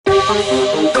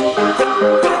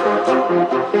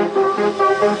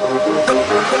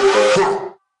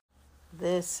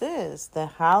This is the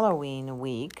Halloween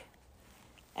week,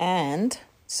 and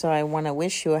so I want to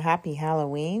wish you a happy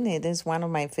Halloween. It is one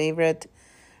of my favorite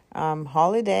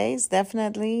holidays,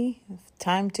 definitely.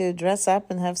 Time to dress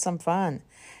up and have some fun,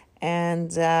 and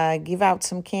give out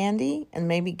some candy, and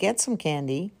maybe get some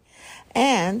candy,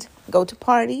 and go to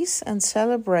parties and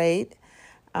celebrate.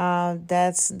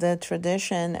 That's the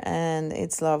tradition, and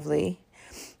it's lovely.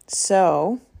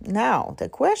 So now the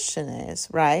question is,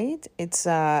 right? It's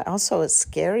also a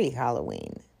scary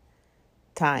Halloween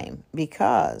time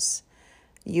because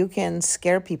you can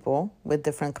scare people with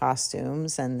different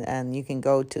costumes, and you can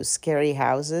go to scary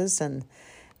houses and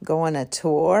go on a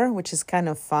tour, which is kind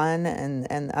of fun and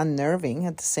unnerving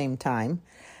at the same time.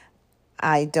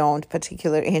 I don't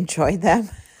particularly enjoy them.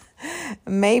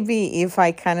 Maybe if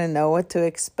I kind of know what to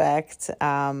expect,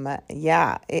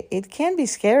 it can be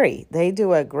scary. They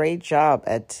do a great job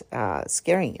at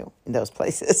scaring you in those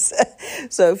places.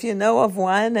 So if you know of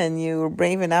one and you're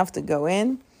brave enough to go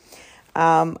in,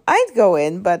 I'd go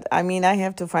in, but I mean, I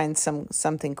have to find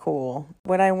something cool.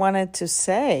 What I wanted to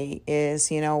say is,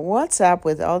 what's up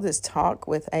with all this talk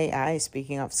with AI?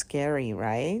 Speaking of scary,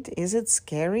 right? Is it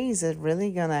scary? Is it really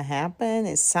gonna happen?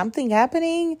 Is something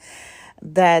happening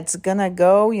that's gonna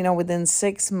go, within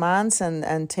 6 months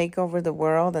and take over the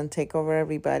world and take over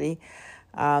everybody?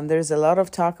 There's a lot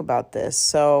of talk about this.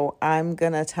 So I'm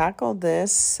gonna tackle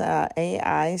this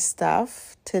AI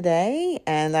stuff today,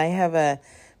 and I have a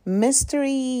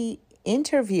mystery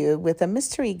interview with a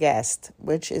mystery guest,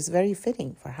 which is very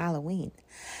fitting for Halloween.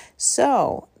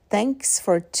 So thanks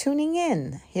for tuning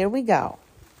in. Here we go.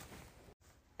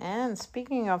 And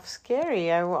speaking of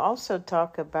scary, I will also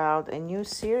talk about a new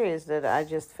series that I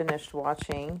just finished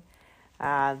watching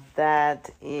that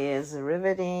is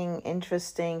riveting,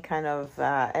 interesting, kind of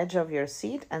edge of your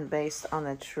seat, and based on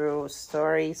a true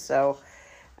story. So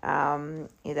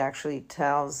it actually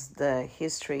tells the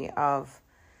history of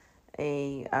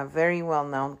a very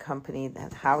well-known company,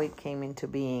 that how it came into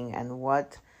being and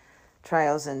what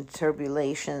trials and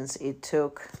tribulations it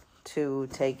took to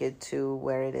take it to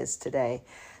where it is today.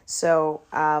 So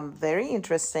very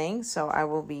interesting. So I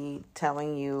will be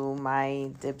telling you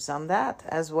my dibs on that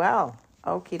as well.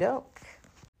 Okie doke.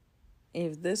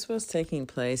 If this was taking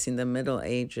place in the Middle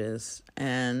Ages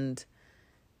and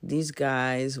these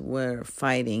guys were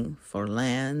fighting for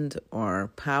land or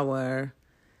power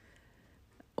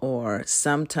or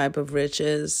some type of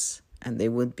riches, and they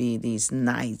would be these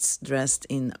knights dressed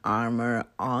in armor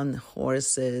on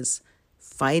horses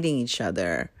fighting each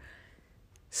other,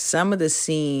 some of the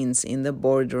scenes in the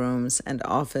boardrooms and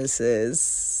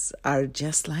offices are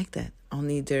just like that,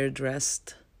 only they're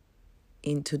dressed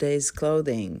in today's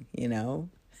clothing,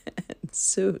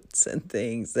 suits and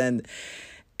things, and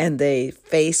they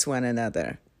face one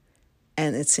another.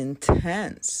 And it's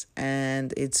intense,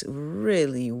 and it's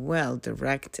really well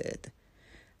directed.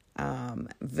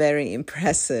 Very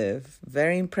impressive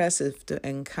to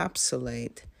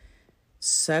encapsulate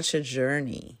such a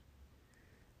journey.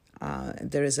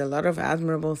 There is a lot of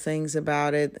admirable things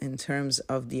about it in terms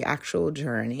of the actual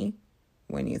journey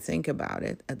when you think about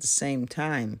it. At the same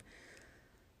time,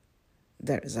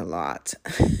 there is a lot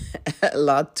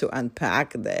to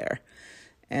unpack there.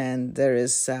 And there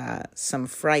is some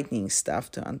frightening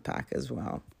stuff to unpack as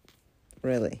well,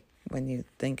 really, when you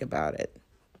think about it.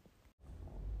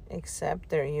 Except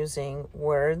they're using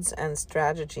words and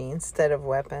strategy instead of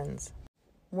weapons.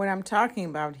 What I'm talking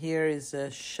about here is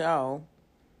a show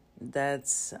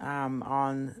that's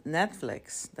on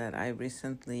Netflix that I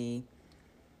recently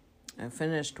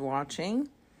finished watching,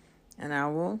 and I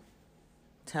will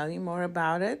tell you more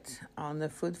about it on the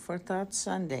Food for Thought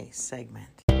Sunday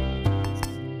segment.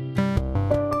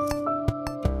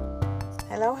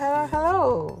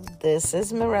 Hello. This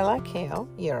is Mirella Kale,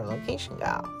 your location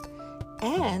gal.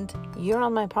 And you're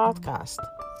on my podcast,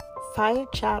 Fire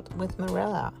Chat with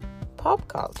Mirella, pop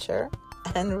culture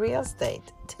and real estate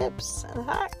tips and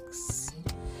hacks.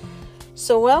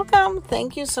 So welcome.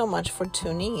 Thank you so much for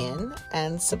tuning in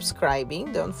and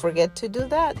subscribing. Don't forget to do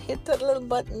that. Hit that little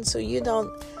button so you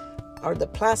don't, or the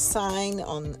plus sign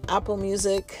on Apple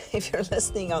Music if you're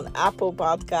listening on Apple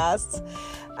Podcasts.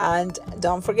 And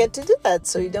don't forget to do that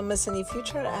so you don't miss any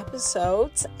future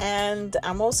episodes. And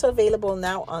I'm also available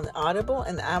now on Audible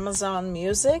and Amazon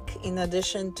Music, in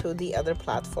addition to the other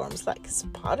platforms like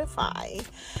Spotify.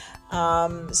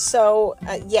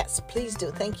 Yes, please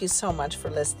do. Thank you so much for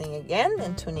listening again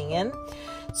and tuning in.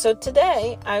 So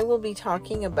today I will be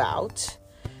talking about,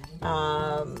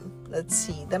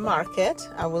 the market.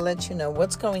 I will let you know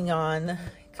what's going on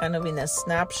kind of in a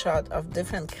snapshot of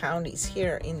different counties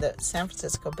here in the San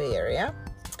Francisco Bay Area.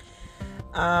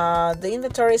 The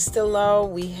inventory is still low.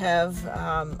 We have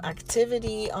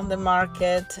activity on the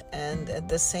market, and at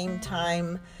the same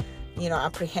time,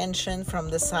 apprehension from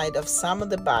the side of some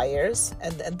of the buyers.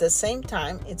 And at the same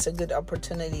time, it's a good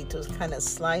opportunity to kind of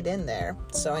slide in there.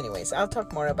 So anyways, I'll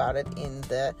talk more about it in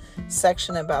the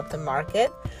section about the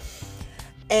market.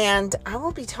 And I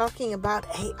will be talking about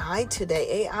AI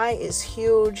today. AI is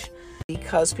huge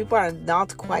because people are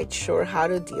not quite sure how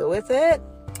to deal with it.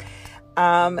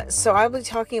 So I'll be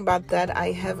talking about that.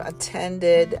 I have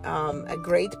attended a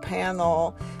great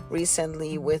panel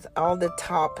recently with all the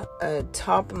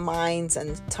top minds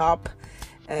and top,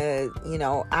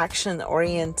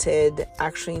 action-oriented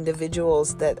actually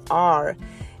individuals that are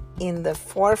in the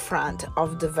forefront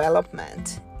of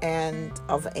development and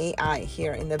of AI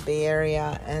here in the Bay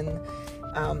Area. And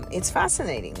it's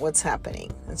fascinating what's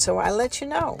happening. And so I'll let you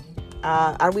know.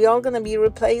 Are we all going to be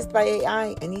replaced by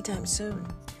AI anytime soon?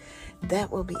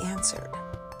 That will be answered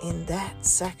in that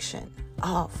section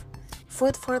of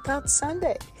Food for Thought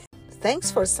Sunday.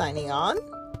 Thanks for signing on,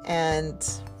 and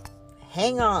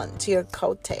hang on to your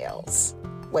coattails.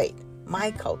 Wait,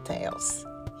 my coattails.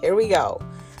 Here we go.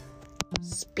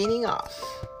 Spinning off.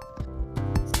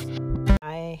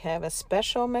 I have a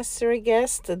special mystery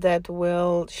guest that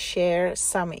will share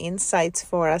some insights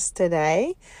for us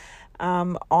today.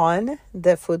 On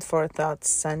the Food for Thought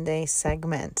Sunday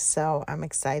segment. So I'm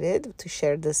excited to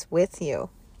share this with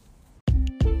you.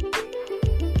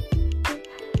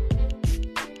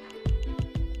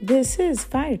 This is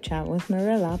Fire Chat with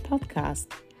Marilla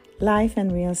podcast, life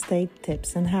and real estate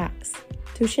tips and hacks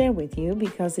to share with you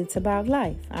because it's about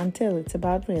life until it's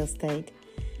about real estate.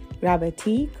 Grab a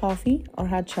tea, coffee, or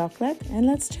hot chocolate and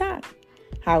let's chat.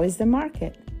 How is the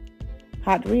market?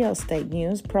 Hot real estate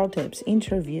news, pro tips,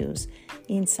 interviews,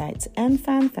 insights, and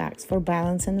fun facts for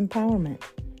balance and empowerment,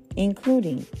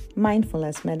 including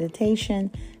mindfulness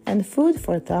meditation and Food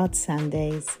for Thought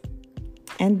Sundays.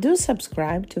 And do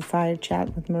subscribe to Fire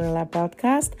Chat with Marilla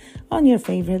podcast on your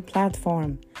favorite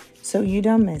platform so you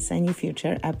don't miss any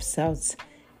future episodes.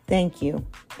 Thank you,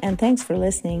 and thanks for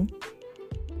listening.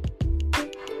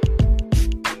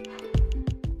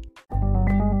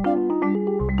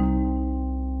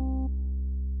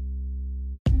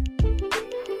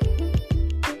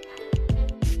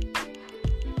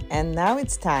 And now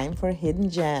it's time for Hidden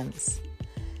Gems.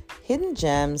 Hidden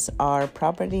gems are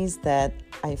properties that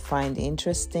I find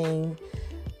interesting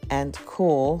and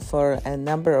cool for a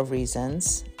number of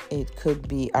reasons. It could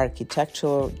be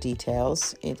architectural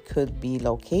details, it could be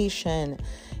location,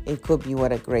 it could be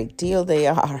what a great deal they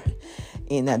are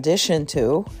in addition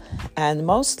to, and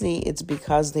mostly it's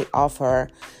because they offer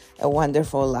a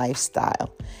wonderful lifestyle.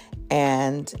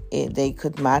 And they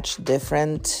could match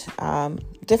different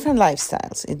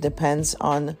lifestyles. It depends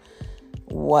on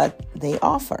what they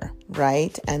offer,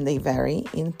 right? And they vary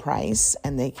in price,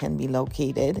 and they can be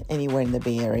located anywhere in the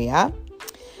Bay Area.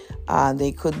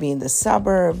 They could be in the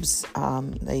suburbs.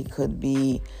 They could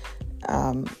be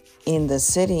in the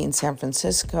city in San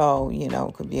Francisco. It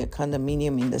could be a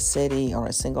condominium in the city or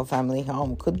a single family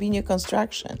home. Could be new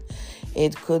construction.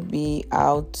 It could be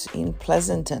out in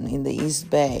Pleasanton in the East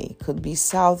Bay. Could be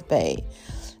South Bay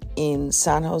in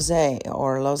San Jose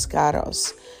or Los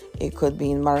Gatos. It could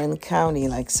be in Marin County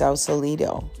like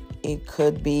Sausalito. It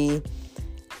could be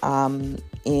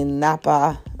in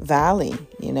Napa Valley.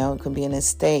 It could be an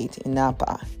estate in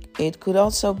Napa. It could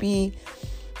also be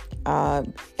a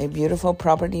beautiful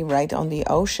property right on the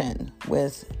ocean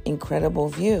with incredible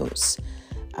views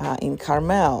in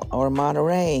Carmel or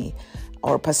Monterey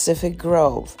or Pacific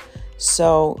Grove.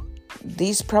 So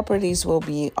these properties will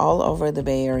be all over the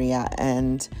Bay Area,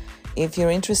 and if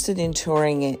you're interested in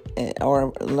touring it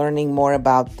or learning more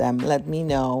about them, let me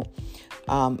know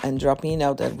and drop me a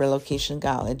note at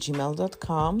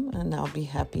relocationgal@gmail.com, and I'll be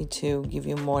happy to give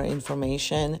you more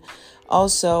information.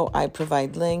 Also, I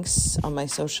provide links on my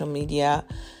social media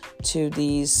to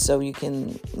these so you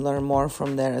can learn more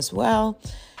from there as well.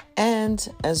 And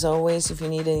as always, if you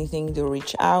need anything to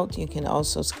reach out, you can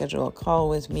also schedule a call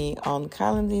with me on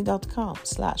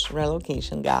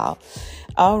calendly.com/relocationgal.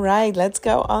 All right, let's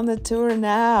go on the tour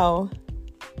now.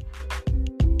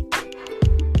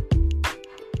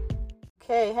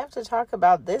 Okay, I have to talk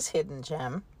about this hidden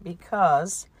gem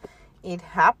because it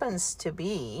happens to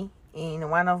be in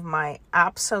one of my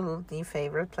absolutely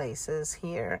favorite places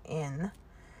here in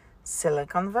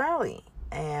Silicon Valley.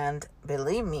 And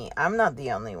believe me, I'm not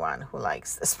the only one who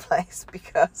likes this place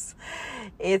because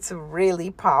it's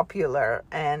really popular,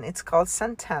 and it's called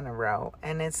Santana Row,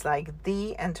 and it's like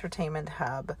the entertainment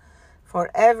hub for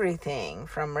everything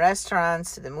from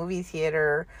restaurants to the movie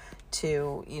theater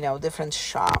to, different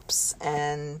shops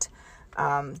and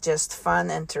just fun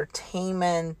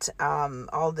entertainment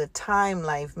all the time,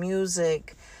 live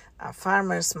music,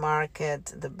 farmers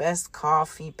market, the best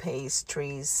coffee,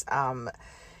 pastries,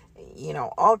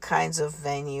 all kinds of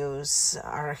venues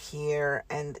are here,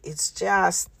 and it's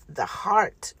just the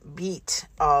heartbeat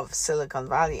of Silicon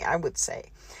Valley, I would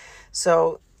say.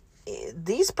 So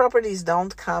these properties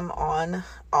don't come on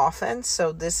often,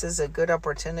 so this is a good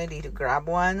opportunity to grab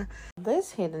one.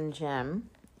 This hidden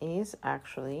gem is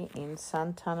actually in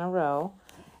Santana Row,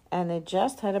 and it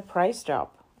just had a price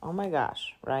drop. Oh my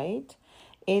gosh, right?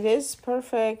 It is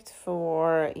perfect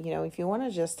for, if you want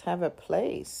to just have a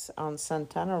place on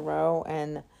Santana Row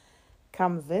and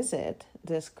come visit,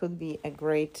 this could be a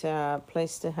great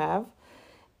place to have.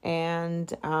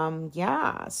 And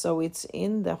so it's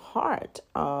in the heart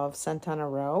of Santana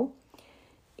Row.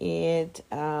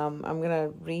 I'm going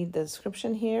to read the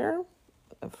description here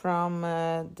from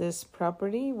this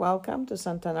property. Welcome to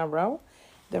Santana Row,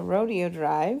 the rodeo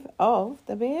drive of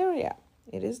the Bay Area.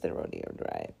 It is the rodeo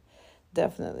drive.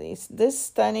 Definitely. This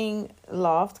stunning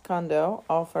loft condo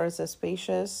offers a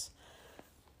spacious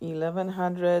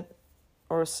 1,100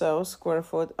 or so square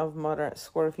feet of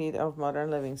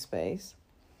modern living space.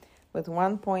 With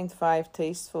 1.5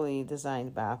 tastefully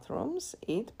designed bathrooms,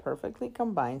 it perfectly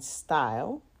combines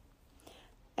style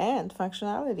and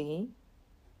functionality.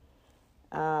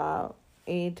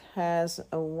 It has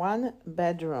a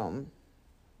 1-bedroom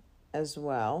as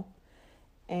well,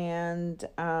 and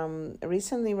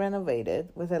recently renovated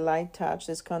with a light touch.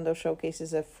 This condo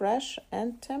showcases a fresh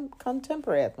and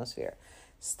contemporary atmosphere.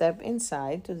 Step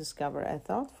inside to discover a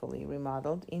thoughtfully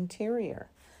remodeled interior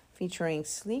featuring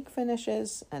sleek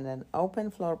finishes and an open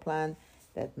floor plan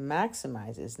that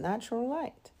maximizes natural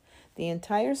light. The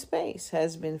entire space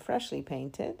has been freshly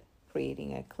painted,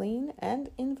 creating a clean and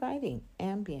inviting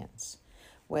ambience.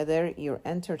 Whether you're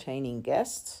entertaining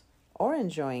guests or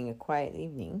enjoying a quiet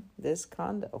evening, this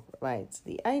condo provides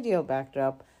the ideal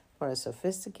backdrop for a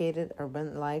sophisticated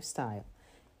urban lifestyle.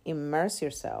 Immerse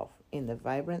yourself in the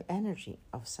vibrant energy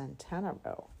of Santana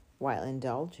Row while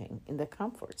indulging in the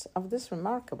comforts of this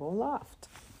remarkable loft.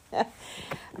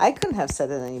 I couldn't have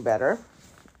said it any better.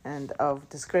 And of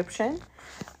description,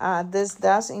 this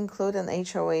does include an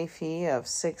HOA fee of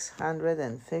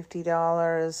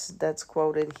 $650. That's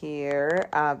quoted here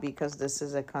because this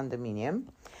is a condominium.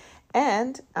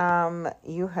 And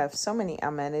you have so many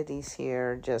amenities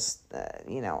here,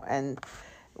 and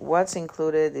what's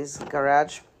included is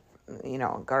garage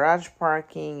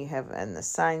parking. You have an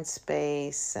assigned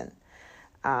space and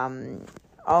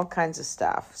all kinds of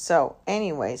stuff. So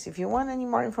anyways, if you want any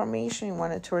more information, you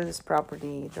want to tour this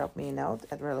property, drop me a note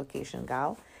at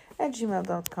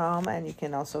relocationgal@gmail.com, and you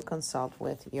can also consult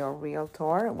with your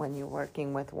realtor when you're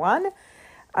working with one,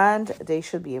 and they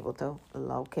should be able to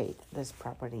locate this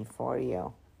property for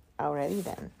you. Alrighty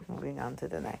then, moving on to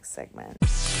the next segment.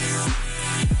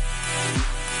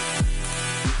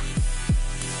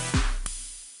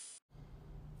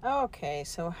 Okay,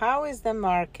 so how is the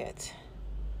market?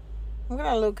 I'm going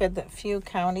to look at a few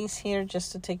counties here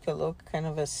just to take a look, kind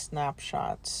of a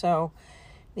snapshot. So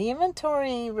the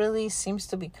inventory really seems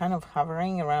to be kind of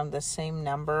hovering around the same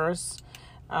numbers.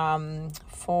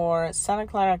 For Santa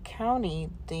Clara County,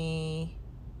 the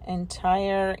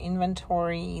entire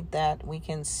inventory that we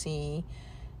can see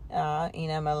in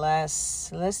MLS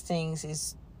listings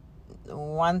is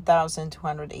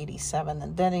 1,287,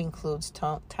 and that includes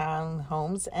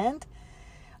townhomes and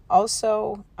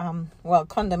also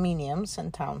condominiums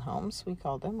and townhomes, we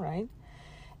call them, right?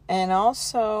 And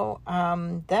also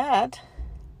that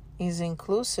is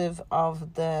inclusive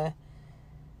of the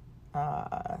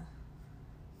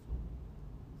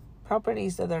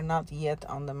properties that are not yet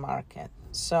on the market.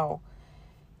 So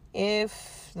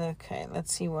let's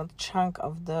see what chunk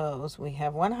of those we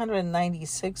have.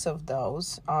 196 of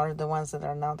those are the ones that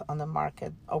are not on the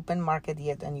market, open market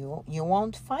yet, and you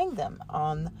won't find them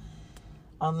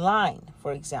online,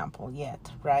 for example,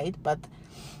 yet, right? But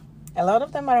a lot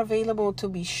of them are available to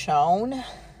be shown,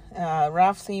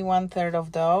 roughly 1/3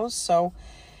 of those. So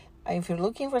if you're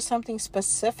looking for something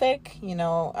specific,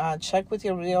 check with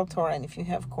your realtor, and if you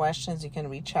have questions, you can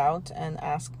reach out and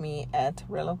ask me at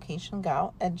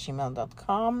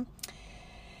relocationgal@gmail.com.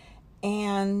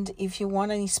 And if you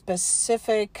want any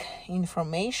specific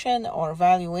information or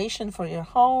valuation for your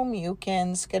home, you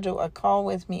can schedule a call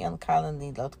with me on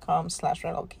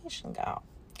calendly.com/relocationgal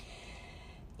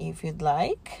if you'd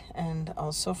like. And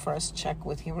also first check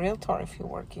with your realtor if you're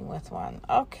working with one.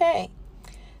 Okay,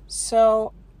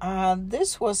 so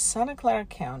this was Santa Clara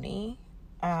County.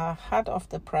 hot off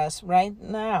the press right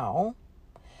now.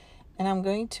 And I'm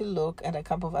going to look at a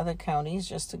couple of other counties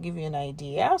just to give you an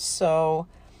idea. So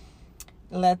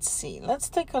let's see. Let's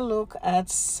take a look at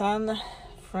San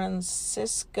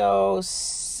Francisco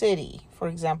City. For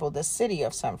example, the city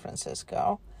of San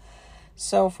Francisco.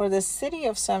 So for the city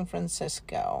of San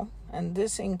Francisco, and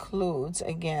this includes,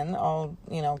 again, all,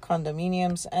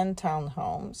 condominiums and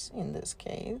townhomes in this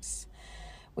case,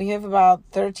 we have about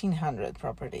 1,300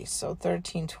 properties. So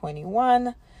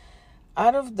 1,321.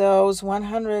 Out of those,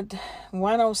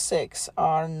 106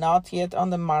 are not yet on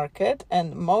the market,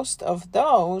 and most of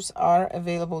those are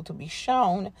available to be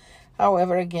shown.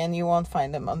 However, again, you won't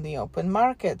find them on the open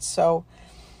market. So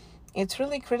it's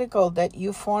really critical that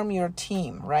you form your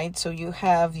team, right? So you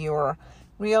have your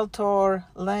realtor,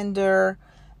 lender,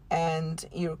 and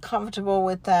you're comfortable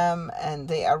with them, and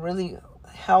they are really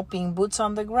helping boots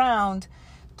on the ground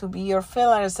to be your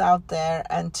fillers out there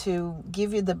and to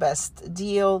give you the best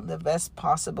deal, the best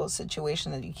possible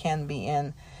situation that you can be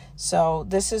in. So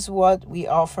this is what we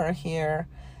offer here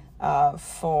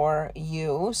for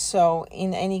you. So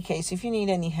in any case, if you need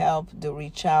any help, do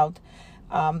reach out.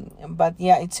 But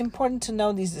yeah, it's important to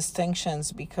know these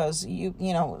distinctions because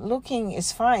looking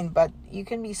is fine, but you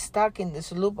can be stuck in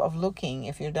this loop of looking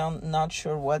if you're not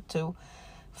sure what to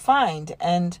find.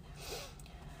 And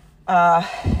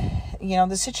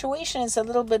the situation is a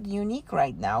little bit unique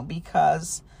right now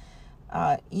because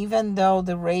even though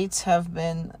the rates have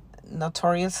been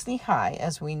notoriously high,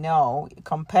 as we know,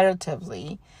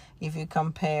 comparatively, if you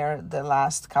compare the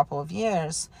last couple of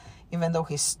years, even though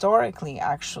historically,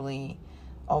 actually,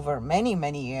 over many,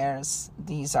 many years,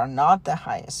 these are not the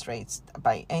highest rates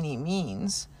by any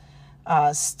means,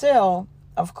 still,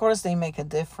 of course, they make a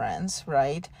difference,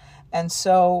 right? And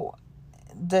so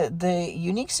the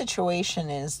unique situation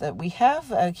is that we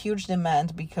have a huge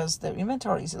demand because the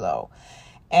inventory is low.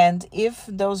 And if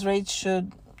those rates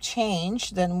should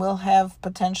change, then we'll have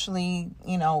potentially,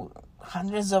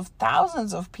 hundreds of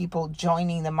thousands of people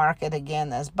joining the market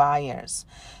again as buyers.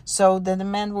 So the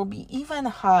demand will be even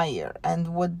higher.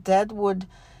 And what that would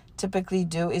typically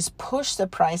do is push the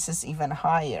prices even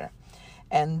higher.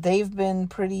 And they've been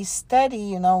pretty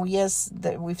steady, yes,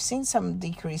 we've seen some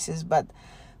decreases, but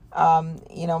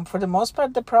for the most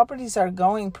part, the properties are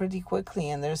going pretty quickly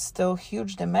and there's still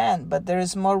huge demand, but there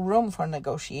is more room for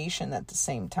negotiation at the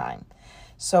same time.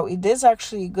 So it is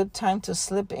actually a good time to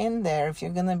slip in there if you're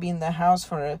going to be in the house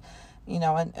for,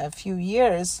 a few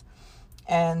years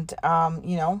and,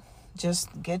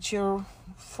 just get your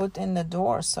foot in the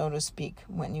door, so to speak,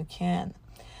 when you can.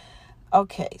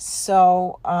 Okay,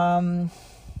 so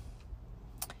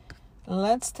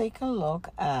let's take a look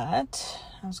at...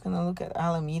 I was going to look at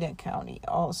Alameda County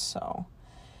also.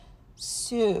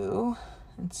 So,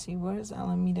 let's see, where's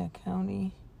Alameda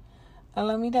County?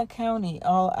 Alameda County,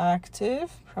 all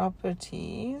active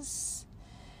properties.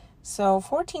 So,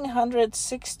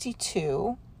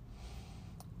 1,462.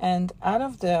 And out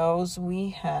of those,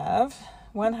 we have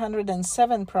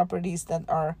 107 properties that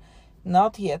are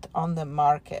not yet on the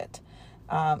market.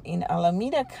 In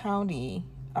Alameda County,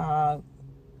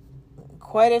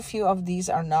 quite a few of these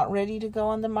are not ready to go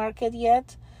on the market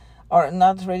yet, or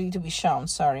not ready to be shown,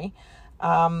 sorry.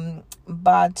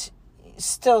 But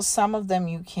still, some of them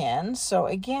you can. So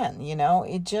again,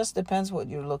 it just depends what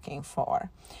you're looking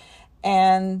for.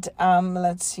 And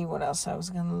let's see what else I was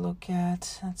going to look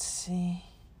at. Let's see.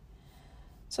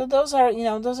 So those are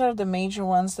the major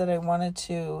ones that I wanted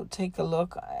to take a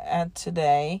look at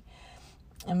today.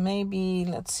 And maybe,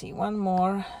 let's see, one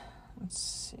more. Let's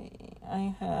see,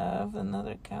 I have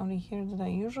another county here that I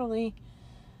usually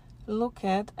look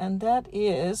at, and that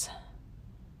is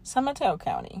San Mateo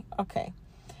County. Okay,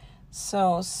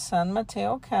 so San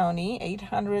Mateo County,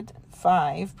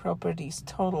 805 properties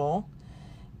total,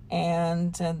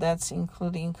 and that's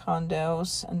including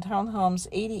condos and townhomes.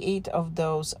 88 of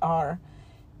those are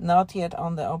not yet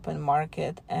on the open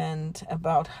market, and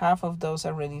about half of those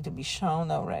are ready to be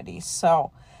shown already. So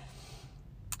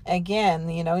again,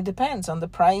 it depends on the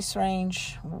price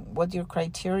range, what your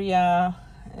criteria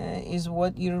is,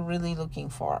 what you're really looking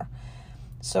for.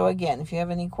 So again, if you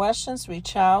have any questions,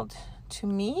 reach out to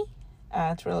me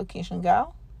at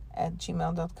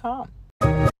relocationgal@gmail.com.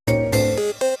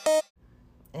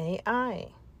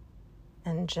 AI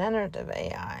and generative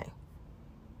AI.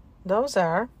 Those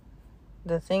are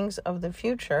the things of the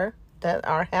future that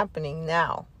are happening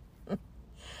now.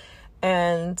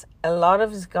 And a lot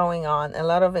of it is going on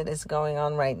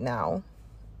right now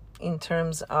in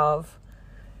terms of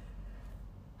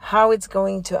how it's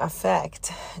going to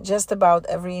affect just about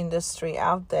every industry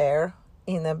out there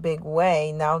in a big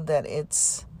way now that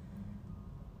it's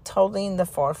totally in the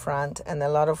forefront, and a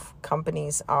lot of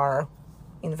companies are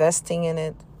investing in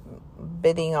it,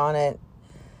 bidding on it,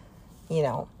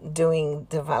 doing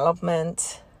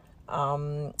development,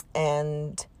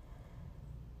 and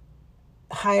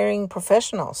hiring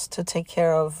professionals to take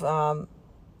care of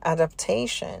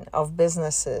adaptation of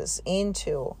businesses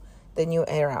into the new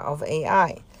era of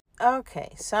AI.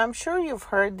 Okay, so I'm sure you've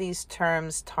heard these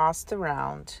terms tossed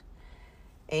around.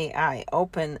 AI,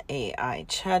 open AI,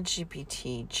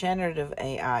 ChatGPT, generative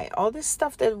AI, all this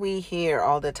stuff that we hear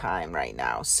all the time right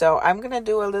now. So I'm going to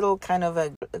do a little kind of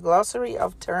a glossary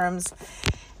of terms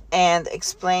and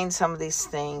explain some of these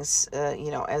things,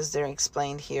 as they're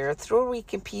explained here through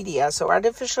Wikipedia. So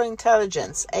artificial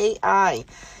intelligence, AI,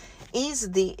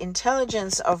 is the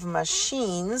intelligence of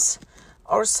machines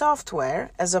or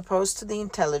software as opposed to the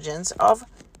intelligence of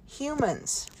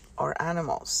humans or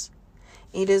animals.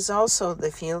 It is also the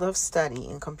field of study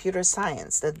in computer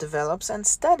science that develops and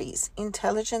studies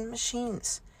intelligent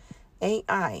machines.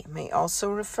 AI may also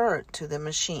refer to the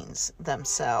machines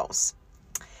themselves.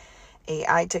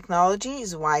 AI technology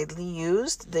is widely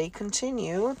used. They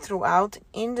continue throughout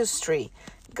industry,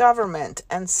 government,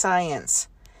 and science.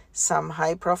 Some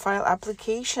high-profile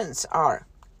applications are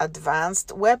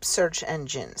advanced web search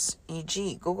engines,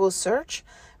 e.g. Google Search,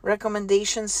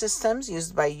 recommendation systems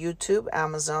used by YouTube,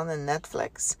 Amazon, and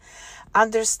Netflix,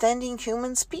 understanding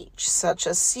human speech, such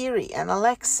as Siri and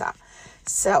Alexa,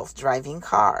 self-driving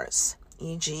cars,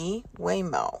 e.g.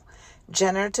 Waymo,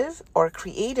 generative or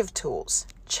creative tools,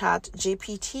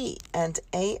 ChatGPT and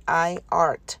AI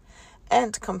art,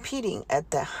 and competing at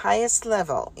the highest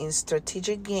level in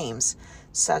strategic games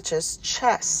such as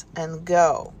chess and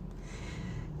Go.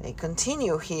 They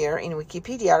continue here in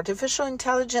Wikipedia. Artificial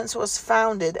intelligence was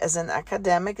founded as an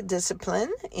academic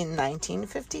discipline in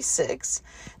 1956.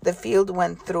 The field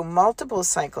went through multiple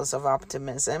cycles of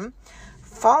optimism,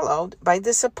 followed by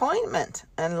disappointment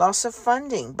and loss of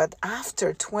funding. But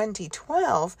after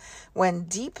 2012, when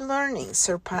deep learning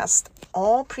surpassed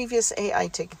all previous AI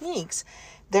techniques,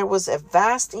 there was a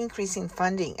vast increase in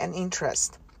funding and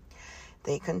interest.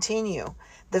 They continue.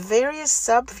 The various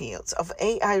subfields of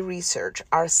AI research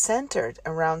are centered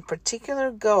around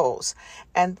particular goals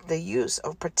and the use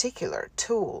of particular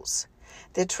tools.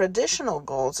 The traditional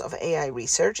goals of AI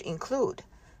research include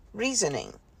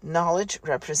reasoning, knowledge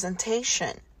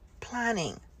representation,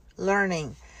 planning,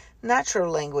 learning, natural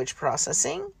language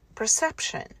processing,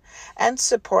 perception, and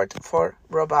support for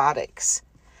robotics.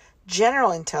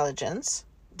 General intelligence,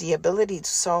 the ability to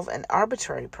solve an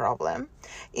arbitrary problem,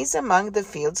 is among the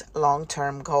field's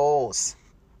long-term goals.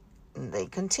 They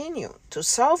continue. To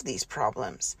solve these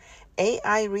problems,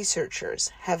 AI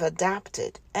researchers have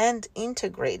adapted and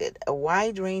integrated a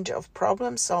wide range of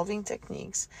problem-solving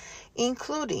techniques,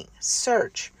 including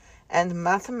search and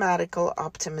mathematical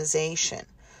optimization,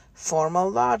 formal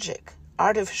logic,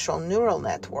 artificial neural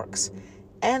networks,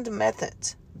 and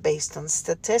methods based on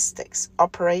statistics,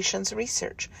 operations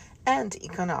research, and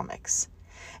economics.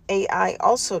 AI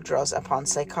also draws upon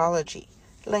psychology,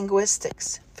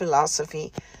 linguistics,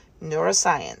 philosophy,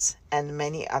 neuroscience, and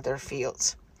many other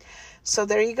fields. So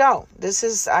there you go. This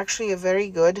is actually a very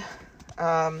good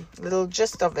little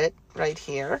gist of it right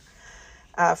here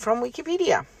from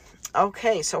Wikipedia.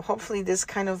 Okay, so hopefully this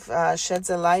kind of sheds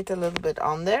a light a little bit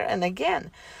on there. And again,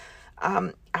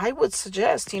 I would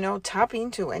suggest, tap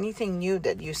into anything new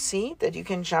that you see that you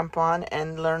can jump on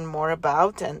and learn more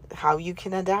about and how you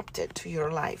can adapt it to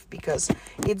your life, because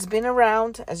it's been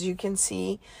around. As you can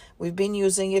see, we've been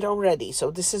using it already. So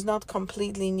this is not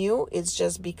completely new. It's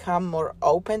just become more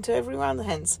open to everyone,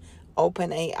 hence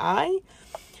open AI.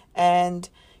 And,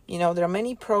 there are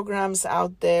many programs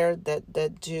out there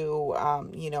that do,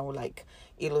 like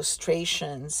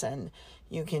illustrations, and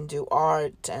you can do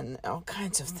art, and all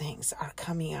kinds of things are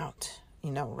coming out,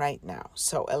 right now.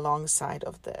 So alongside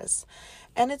of this,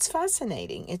 and it's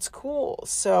fascinating. It's cool.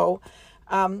 So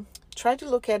try to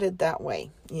look at it that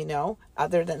way,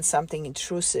 other than something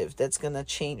intrusive that's going to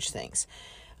change things.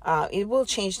 It will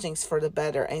change things for the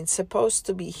better, and it's supposed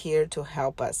to be here to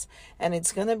help us. And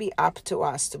it's going to be up to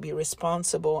us to be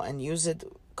responsible and use it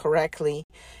correctly,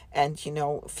 and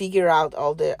figure out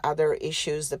all the other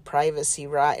issues, the privacy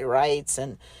rights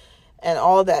and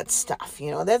all that stuff.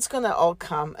 That's going to all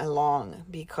come along,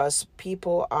 because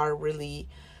people are really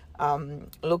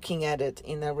looking at it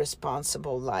in a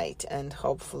responsible light, and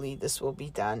hopefully this will be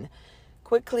done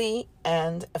quickly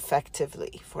and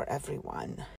effectively for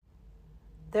everyone.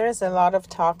 There's a lot of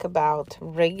talk about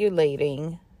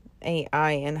regulating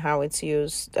AI and how it's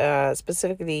used,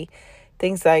 specifically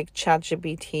things like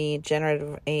ChatGPT,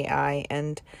 generative AI,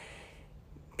 and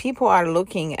people are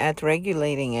looking at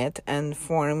regulating it and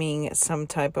forming some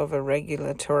type of a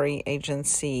regulatory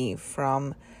agency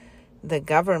from the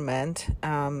government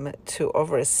to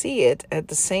oversee it. At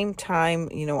the same time,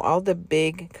 all the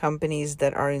big companies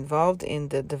that are involved in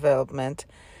the development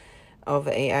of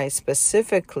AI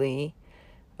specifically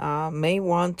may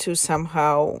want to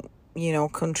somehow,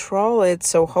 control it.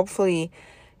 So hopefully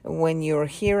when you're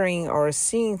hearing or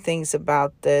seeing things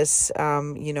about this,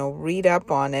 read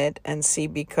up on it and see,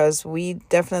 because we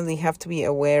definitely have to be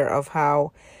aware of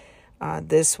how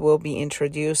this will be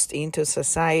introduced into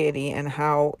society and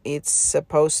how it's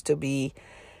supposed to be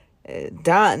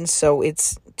done so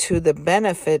it's to the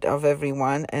benefit of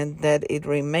everyone, and that it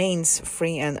remains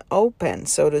free and open,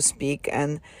 so to speak,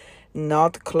 and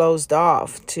not closed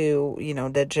off to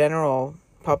the general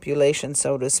population,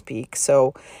 so to speak,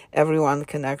 so everyone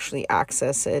can actually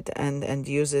access it and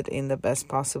use it in the best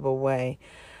possible way.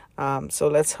 So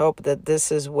let's hope that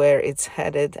this is where it's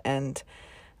headed, and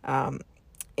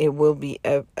it will be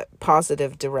a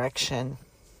positive direction.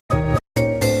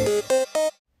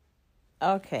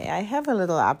 Okay, I have a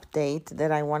little update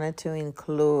that I wanted to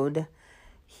include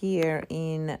here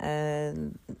in a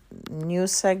new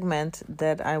segment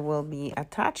that I will be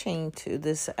attaching to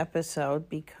this episode,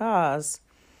 because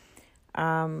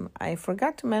I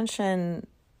forgot to mention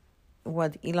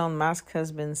what Elon Musk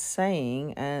has been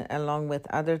saying, along with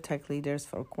other tech leaders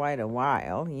for quite a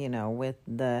while, with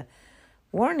the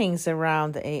warnings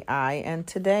around AI. And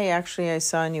today, actually, I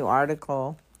saw a new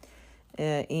article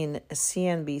in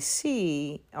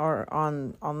CNBC, or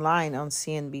online on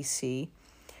CNBC,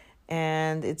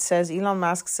 and it says Elon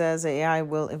Musk says AI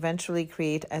will eventually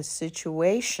create a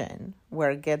situation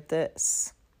where, get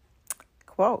this,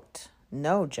 quote,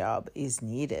 no job is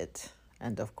needed,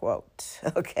 end of quote.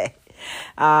 Okay.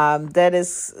 That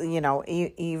is,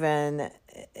 even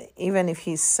if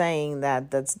he's saying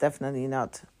that, that's definitely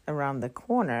not around the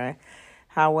corner.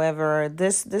 However,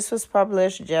 this was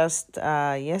published just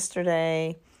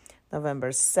yesterday,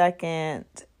 November 2nd,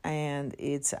 and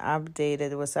it's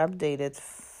updated. It was updated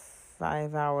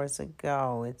 5 hours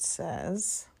ago, it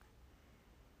says.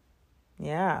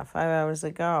 Yeah, 5 hours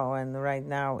ago, and right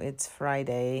now it's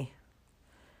Friday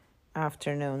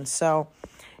afternoon. So,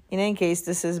 in any case,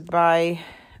 this is by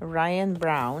Ryan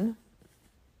Brown.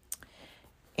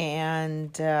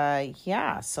 And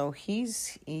so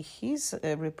he's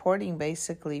reporting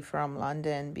basically from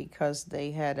London, because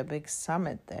they had a big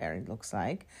summit there, it looks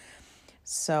like.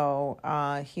 So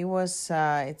he was,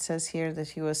 it says here that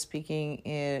he was speaking,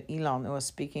 Elon was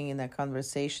speaking in a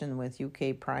conversation with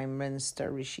UK Prime Minister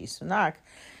Rishi Sunak.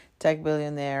 Tech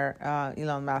billionaire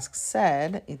Elon Musk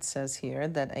said, it says here,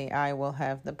 that AI will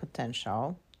have the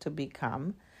potential to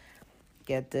become,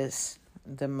 get this,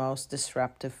 the most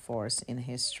disruptive force in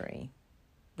history.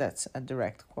 That's a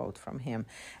direct quote from him.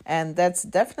 And that's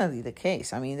definitely the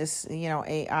case. I mean, this,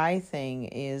 AI thing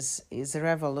is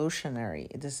revolutionary.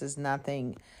 This is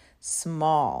nothing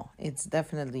small. It's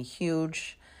definitely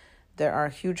huge. There are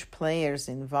huge players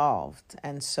involved.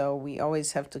 And so we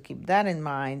always have to keep that in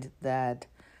mind, that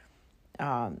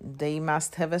they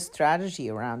must have a strategy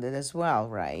around it as well,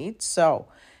 right? So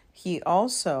he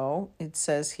also, it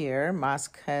says here,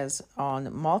 Musk has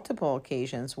on multiple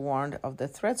occasions warned of the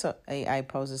threats of AI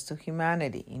poses to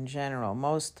humanity in general,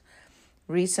 most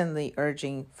recently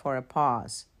urging for a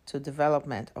pause to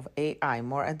development of AI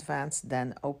more advanced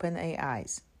than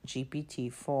OpenAI's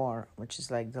GPT-4, which is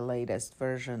like the latest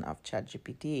version of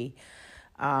ChatGPT.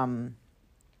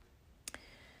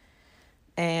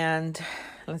 And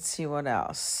let's see what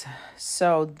else.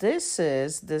 So this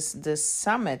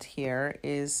summit here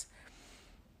is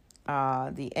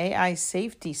the AI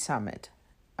Safety Summit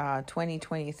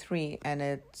 2023, and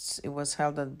it was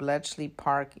held at Bletchley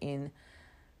Park in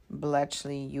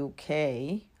Bletchley,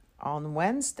 UK on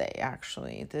Wednesday,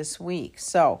 actually, this week.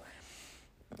 So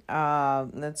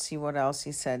let's see what else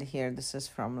he said here. This is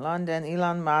from London.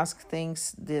 Elon Musk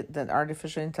thinks that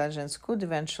artificial intelligence could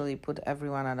eventually put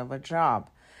everyone out of a job.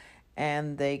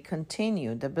 And they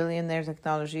continue. The billionaire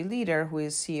technology leader, who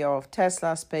is CEO of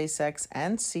Tesla, SpaceX,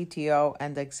 and CTO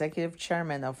and executive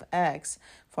chairman of X,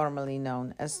 formerly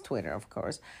known as Twitter, of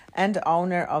course, and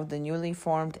owner of the newly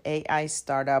formed AI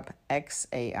startup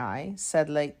XAI, said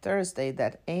late Thursday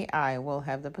that AI will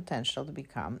have the potential to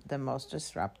become the most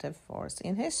disruptive force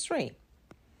in history.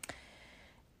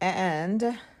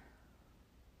 And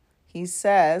he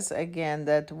says again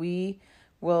that we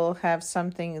will have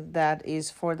something that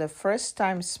is for the first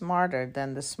time smarter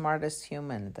than the smartest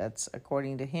human. That's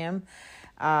according to him.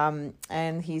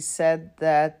 And he said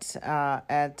that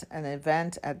at an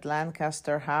event at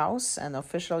Lancaster House, an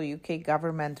official UK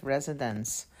government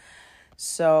residence.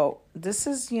 So this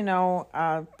is,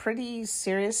 pretty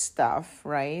serious stuff,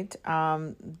 right?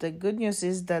 The good news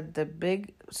is that the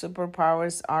big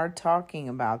superpowers are talking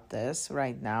about this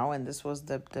right now, and this was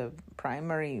the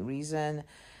primary reason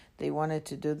they wanted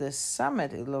to do this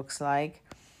summit, it looks like.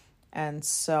 And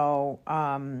so,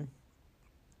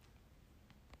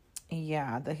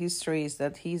 the history is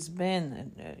that he's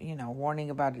been, warning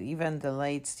about it. Even the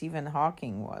late Stephen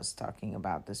Hawking was talking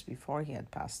about this before he had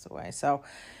passed away. So,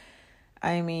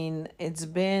 I mean, it's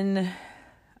been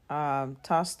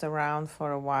tossed around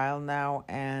for a while now,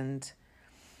 and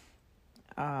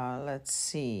let's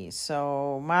see.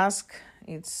 So Musk,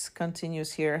 it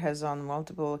continues here, has on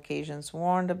multiple occasions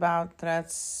warned about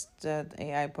threats that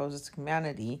AI poses to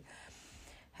humanity,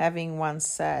 having once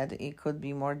said it could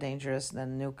be more dangerous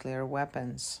than nuclear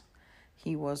weapons.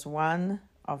 He was one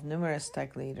of numerous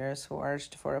tech leaders who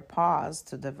urged for a pause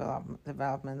to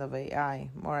development of AI,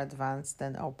 more advanced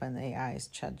than OpenAI's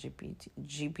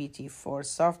GPT-4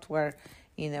 software,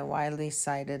 in a widely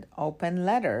cited open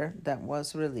letter that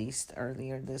was released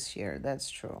earlier this year. That's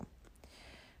true.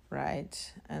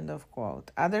 Right? End of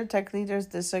quote. Other tech leaders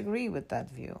disagree with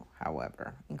that view,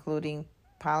 however, including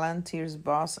Palantir's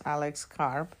boss Alex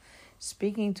Karp.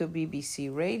 Speaking to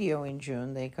BBC Radio in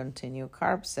June, they continue.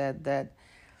 Karp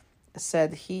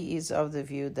said he is of the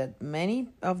view that many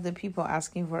of the people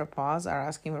asking for a pause are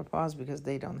asking for a pause because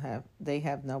they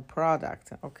have no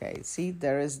product. Okay, see,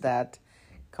 there is that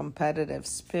competitive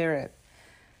spirit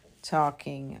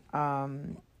talking.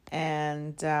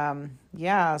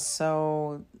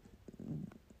 So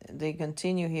they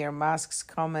continue here. Musk's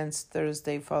comments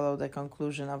Thursday follow the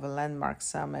conclusion of a landmark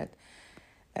summit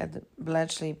at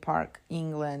Bletchley Park,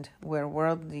 England, where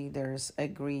world leaders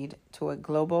agreed to a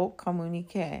global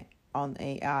communiqué on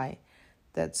AI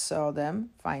that saw them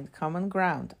find common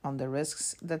ground on the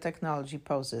risks the technology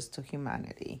poses to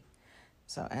humanity.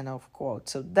 So, end of quote.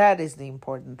 So that is the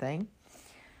important thing.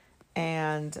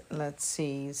 And let's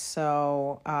see.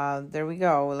 So there we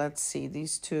go. Let's see.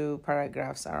 These two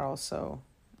paragraphs are also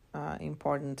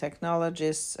important.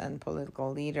 Technologists and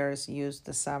political leaders used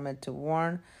the summit to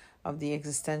warn of the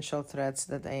existential threats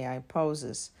that AI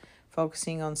poses,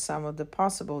 focusing on some of the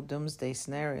possible doomsday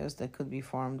scenarios that could be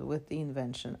formed with the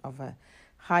invention of a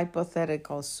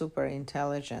hypothetical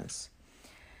superintelligence.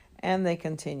 And they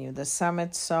continue. The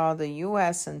summit saw the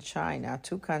US and China,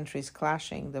 two countries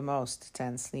clashing the most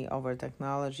tensely over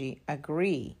technology,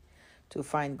 agree to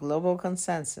find global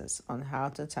consensus on how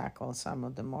to tackle some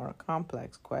of the more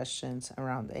complex questions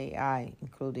around AI,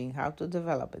 including how to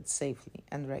develop it safely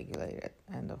and regulate it.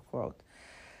 End of quote.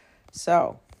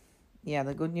 So,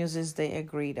 the good news is they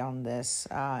agreed on this,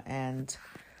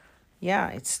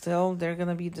 it's still, they're going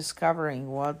to be discovering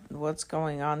what's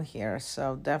going on here.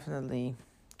 So definitely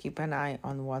keep an eye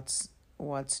on what's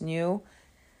new.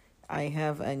 I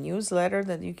have a newsletter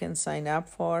that you can sign up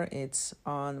for. It's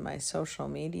on my social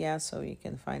media, so you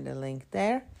can find a link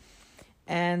there.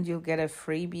 And you'll get a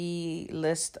freebie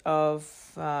list of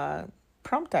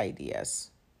prompt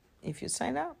ideas if you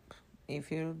sign up,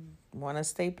 if you want to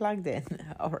stay plugged in.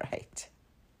 All right.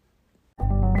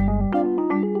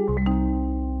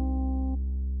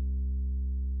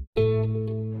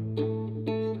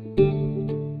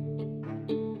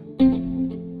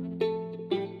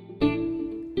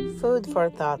 Food for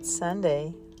Thought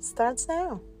Sunday starts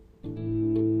now.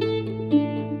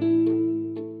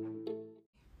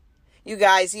 You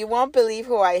guys, you won't believe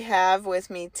who I have with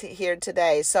me here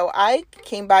today. So I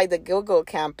came by the Google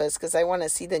campus because I want to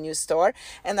see the new store,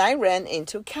 and I ran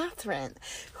into Catherine,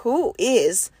 who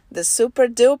is the super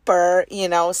duper,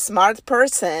 smart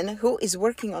person who is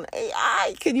working on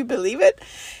AI. Can you believe it?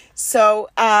 So,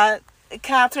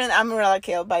 Catherine, I'm Mirella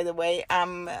Kale, by the way.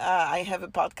 I have a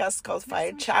podcast called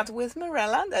Fire Chat with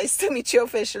Mirella. Nice to meet you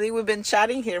officially. We've been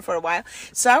chatting here for a while.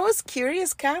 So I was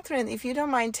curious, Catherine, if you don't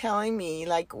mind telling me,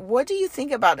 what do you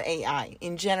think about AI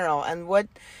in general? And what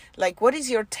is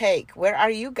your take? Where are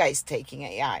you guys taking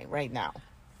AI right now?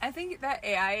 I think that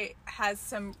AI has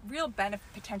some real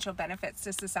potential benefits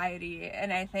to society.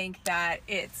 And I think that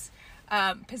it's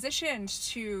positioned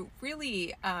to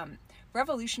really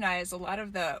revolutionize a lot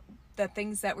of the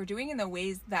things that we're doing in the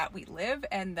ways that we live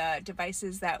and the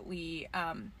devices that we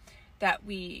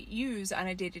use on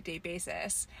a day-to-day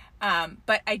basis.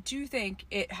 But I do think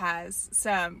it has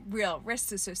some real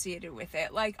risks associated with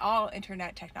it. Like all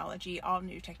internet technology, all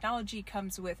new technology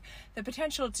comes with the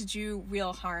potential to do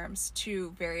real harms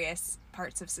to various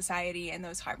parts of society, and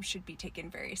those harms should be taken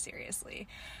very seriously.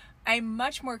 I'm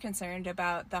much more concerned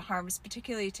about the harms,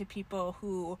 particularly to people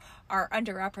who are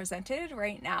underrepresented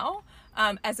right now,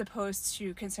 as opposed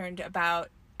to concerned about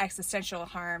existential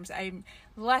harms. I'm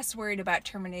less worried about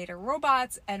Terminator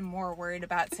robots and more worried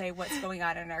about, say, what's going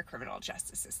on in our criminal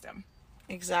justice system.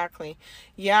 Exactly.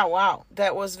 Yeah, wow.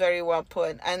 That was very well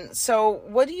put. And so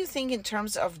what do you think in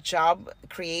terms of job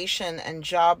creation and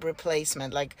job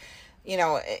replacement? Like,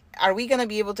 are we going to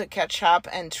be able to catch up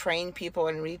and train people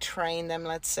and retrain them,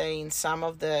 let's say, in some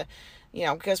of the,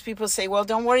 because people say, well,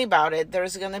 don't worry about it.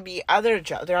 There's going to be other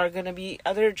jobs. There are going to be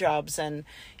other jobs and,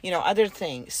 other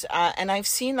things. And I've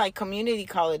seen like community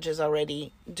colleges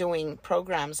already doing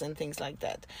programs and things like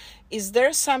that. Is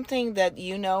there something that,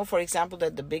 for example,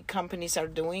 that the big companies are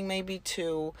doing maybe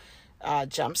to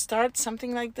jumpstart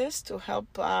something like this to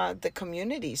help the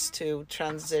communities to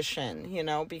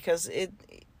transition, because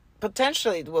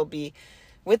potentially it will be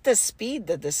with the speed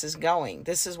that this is going.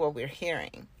 This is what we're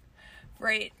hearing.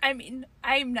 Right. I mean,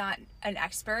 I'm not an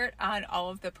expert on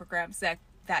all of the programs that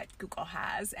Google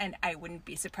has, and I wouldn't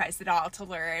be surprised at all to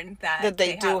learn that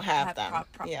they do have them.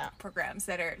 Programs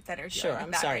that are sure.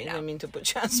 I'm sorry, I didn't mean to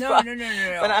put you on spot.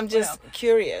 No. But I'm just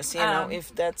curious,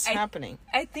 if that's happening.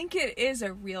 I think it is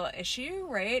a real issue,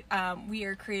 right? We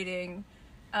are creating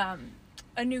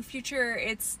a new future.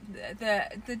 It's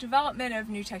the development of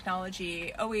new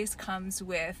technology always comes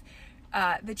with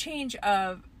the change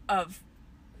of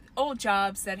old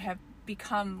jobs that have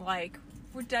become like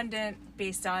redundant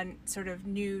based on sort of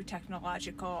new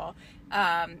technological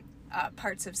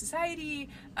parts of society,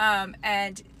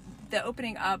 and the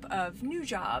opening up of new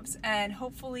jobs, and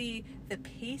hopefully the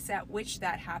pace at which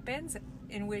that happens,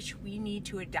 in which we need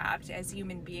to adapt as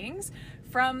human beings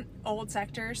from old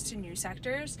sectors to new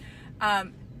sectors,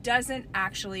 doesn't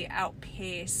actually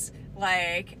outpace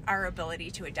like our ability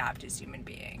to adapt as human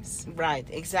beings. Right,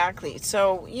 exactly.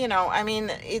 So,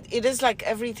 it is like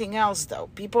everything else though.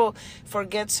 People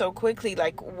forget so quickly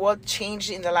like what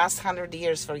changed in the last 100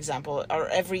 years, for example, or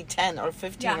every 10 or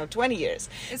 15 or 20 years.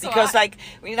 It's because like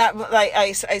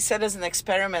I said as an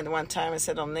experiment one time, I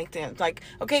said on LinkedIn, like,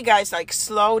 okay guys, like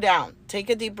slow down, take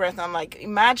a deep breath. I'm like,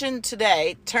 imagine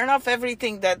today, turn off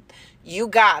everything that you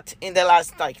got in the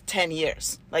last like 10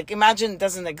 years. Like imagine it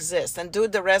doesn't exist and do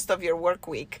the rest of your work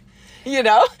week.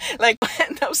 Like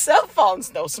no cell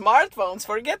phones, no smartphones,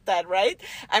 forget that, right?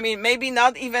 I mean, maybe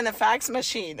not even a fax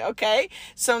machine, okay?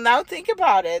 So now think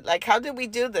about it. Like, how did we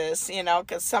do this?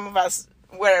 Because some of us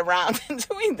were around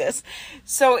doing this.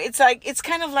 So it's like, it's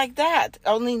kind of like that.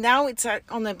 Only now it's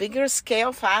on a bigger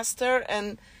scale, faster,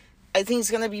 and I think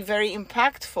it's going to be very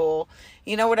impactful.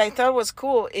 What I thought was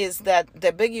cool is that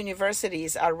the big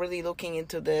universities are really looking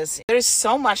into this. There's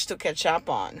so much to catch up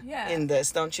on in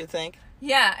this, don't you think?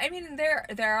 Yeah, I mean, there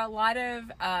are a lot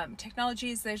of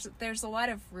technologies. There's a lot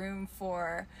of room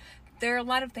for. There are a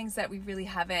lot of things that we really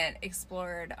haven't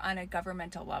explored on a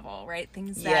governmental level, right?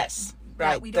 Things that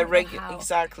right. We don't know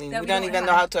exactly. We don't even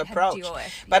know how to approach.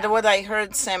 But what I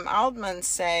heard Sam Altman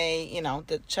say,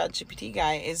 the ChatGPT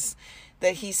guy, is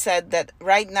that he said that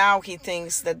right now he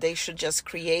thinks that they should just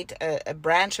create a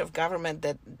branch of government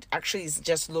that actually is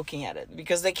just looking at it,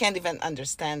 because they can't even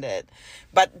understand it,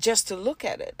 but just to look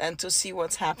at it and to see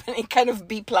what's happening, kind of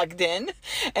be plugged in.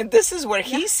 And this is where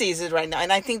he sees it right now.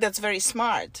 And I think that's very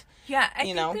smart. Yeah, I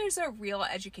think there's a real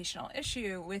educational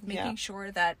issue with making sure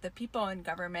that the people in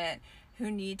government who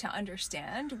need to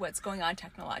understand what's going on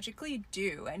technologically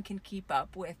do and can keep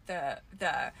up with the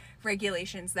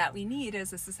regulations that we need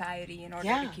as a society in order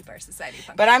to keep our society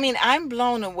functioning. But I mean, I'm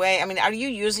blown away. I mean,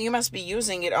 you must be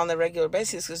using it on a regular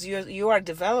basis, because you are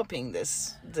developing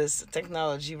this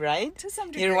technology, right? To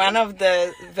some degree. You're one of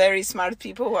the very smart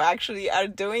people who actually are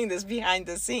doing this behind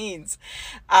the scenes.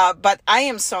 But I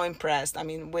am so impressed, I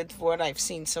mean, with what I've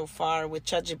seen so far with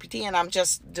ChatGPT, and I'm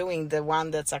just doing the one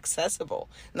that's accessible,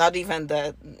 not even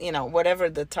the, whatever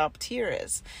the top tier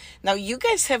is. Now, you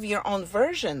guys have your own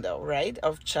version though, right,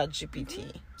 of ChatGPT?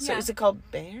 Mm-hmm. So is it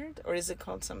called Baird or is it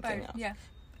called something else? Yeah.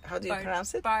 How do you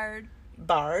pronounce it? Bard.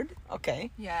 Okay.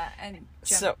 Yeah, and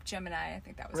Gemini, I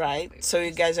think that was right. So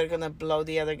you guys are gonna blow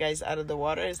the other guys out of the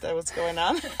water? Is that what's going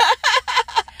on?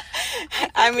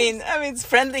 I mean, it's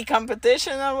friendly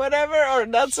competition or whatever, or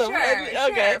not so friendly.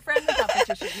 Okay. Sure, friendly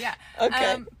competition. Yeah.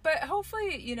 Okay. But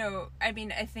hopefully,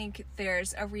 I think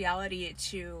there's a reality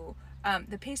to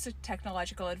the pace of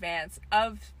technological advance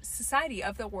of society,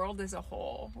 of the world as a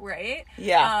whole, right?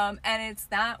 Yeah. And it's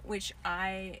that which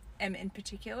I am in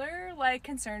particular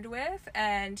concerned with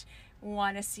and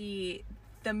want to see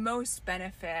the most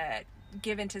benefit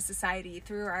given to society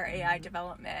through our AI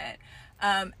development.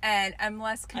 And I'm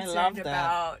less concerned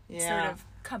about sort of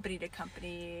company to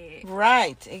company.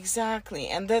 Right, exactly.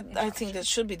 And that, I think that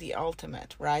should be the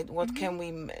ultimate, right? What can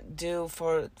we do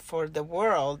for the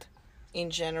world in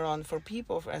general and for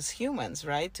people as humans,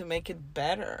 right? To make it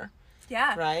better.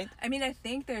 Yeah. Right? I mean, I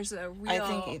think there's a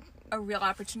real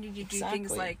opportunity to do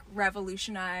things like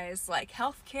revolutionize like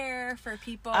healthcare for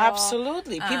people.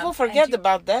 Absolutely. People forget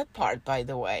about that part, by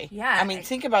the way. Yeah. I mean,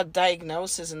 think about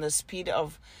diagnosis and the speed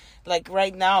of, like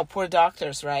right now, poor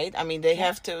doctors, right? I mean,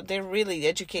 they're really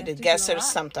educated guessers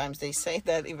sometimes. They say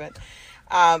that even.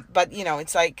 But, you know,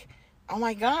 it's like, oh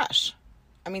my gosh.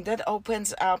 I mean, that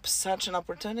opens up such an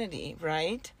opportunity,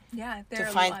 right? Yeah, to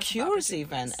find cures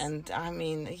even. And I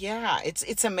mean, yeah,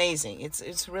 it's amazing.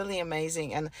 It's really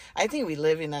amazing. And I think we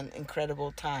live in an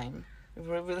incredible time. We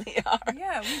really are.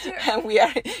 Yeah, we do. And we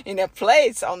are in a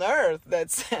place on earth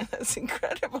that's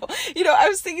incredible. You know, I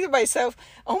was thinking to myself,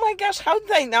 oh my gosh, how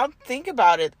did I not think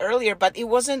about it earlier? But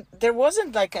there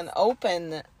wasn't like an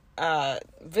open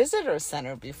visitor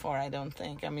center before, I don't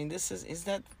think. I mean, is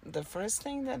that the first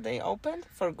thing that they opened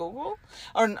for Google?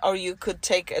 Or you could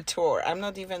take a tour. I'm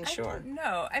not even sure.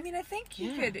 No, I mean, I think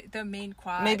you could, the main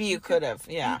quad. Maybe you could have,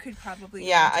 yeah. You could probably.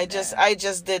 Yeah, I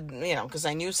just did, you know, because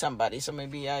I knew somebody, so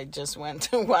maybe I just went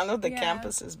to one of the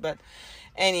campuses. But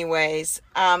anyways,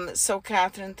 so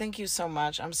Catherine, thank you so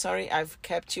much. I'm sorry I've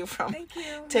kept you from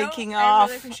taking off.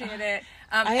 I really appreciate it.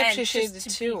 I appreciate it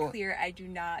too. To be clear, I do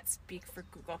not speak for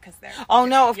Google because they're. Oh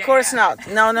no, of course not.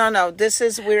 No. This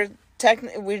is we're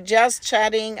just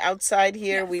chatting outside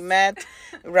here. Yes. We met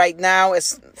right now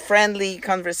as friendly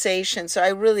conversation. So I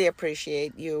really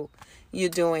appreciate you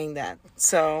doing that.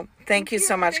 So thank you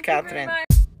so much, Catherine.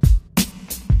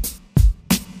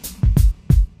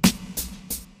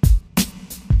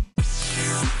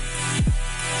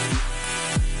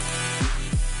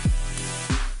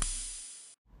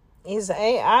 Is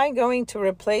AI going to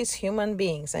replace human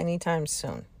beings anytime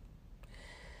soon?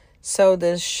 So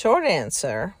the short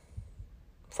answer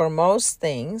for most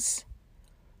things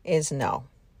is no.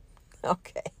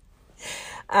 Okay.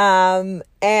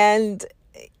 And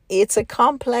it's a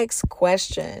complex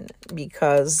question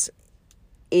because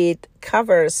it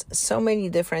covers so many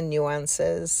different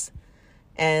nuances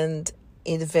and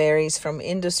it varies from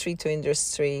industry to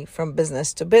industry, from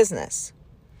business to business.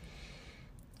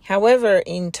 However,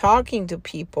 in talking to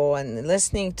people and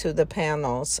listening to the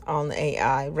panels on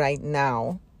AI right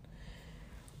now,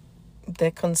 the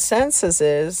consensus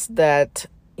is that,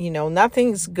 you know,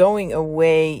 nothing's going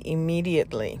away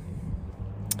immediately.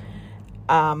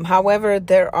 However,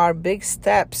 there are big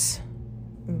steps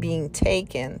being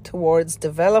taken towards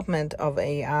development of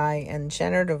AI and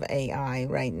generative AI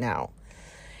right now.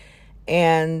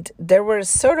 And there were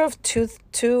sort of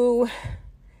two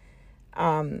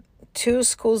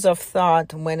schools of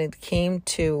thought when it came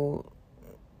to,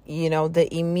 you know,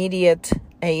 the immediate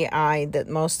AI that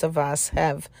most of us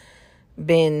have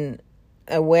been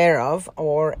aware of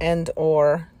or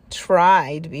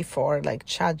tried before, like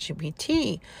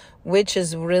ChatGPT, which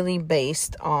is really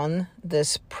based on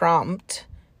this prompt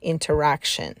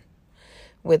interaction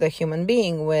with a human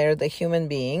being, where the human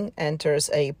being enters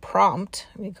a prompt.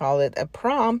 We call it a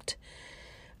prompt.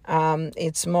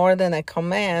 It's more than a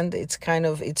command. It's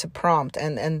a prompt,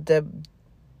 and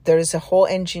there is a whole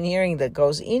engineering that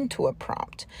goes into a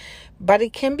prompt, but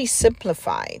it can be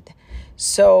simplified.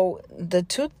 So the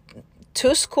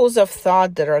two schools of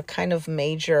thought that are kind of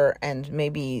major and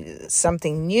maybe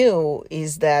something new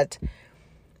is that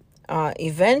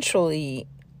eventually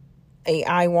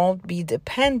AI won't be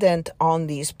dependent on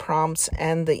these prompts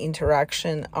and the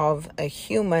interaction of a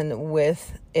human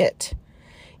with it.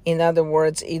 In other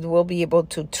words, it will be able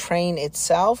to train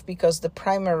itself, because the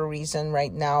primary reason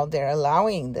right now they're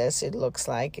allowing this, it looks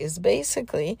like, is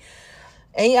basically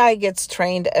AI gets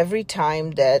trained every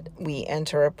time that we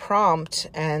enter a prompt,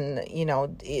 and, you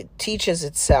know, it teaches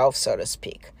itself, so to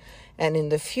speak. And in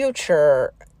the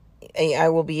future, AI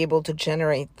will be able to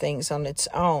generate things on its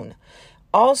own.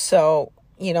 Also,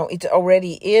 you know, it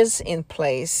already is in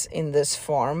place in this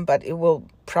form, but it will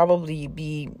probably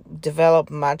be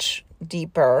developed much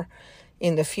deeper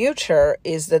in the future,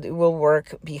 is that it will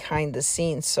work behind the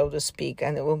scenes, so to speak,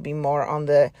 and it will be more on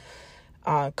the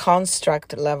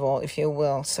construct level, if you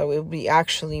will. So it will be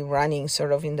actually running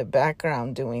sort of in the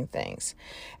background doing things.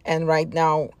 And right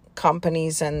now,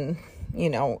 companies and,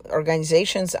 you know,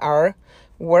 organizations are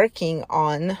working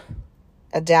on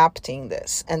adapting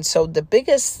this. And so the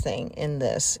biggest thing in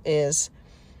this is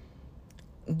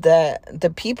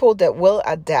the people that will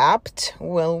adapt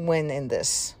will win in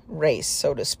this race,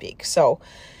 so to speak. So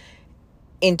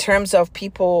in terms of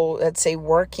people, let's say,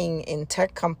 working in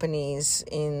tech companies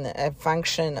in a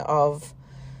function of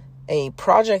a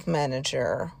project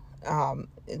manager,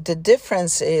 the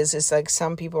difference is like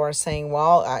some people are saying,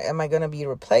 well, am I going to be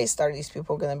replaced? Are these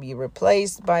people going to be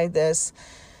replaced by this?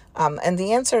 And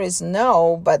the answer is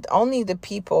no, but only the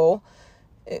people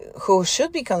who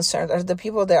should be concerned are the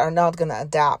people that are not going to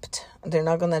adapt. They're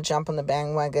not going to jump on the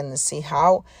bandwagon and see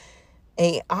how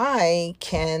AI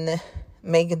can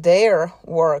make their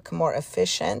work more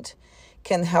efficient,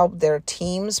 can help their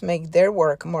teams make their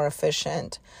work more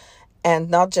efficient, and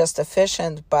not just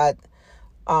efficient, but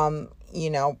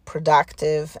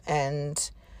productive,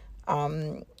 and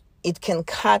it can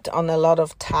cut on a lot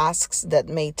of tasks that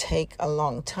may take a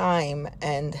long time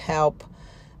and help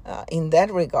in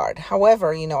that regard.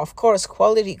 However, of course,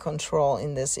 quality control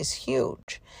in this is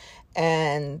huge.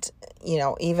 And,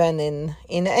 even in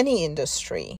any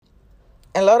industry,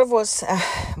 a lot of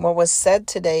what was said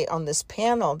today on this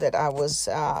panel that I was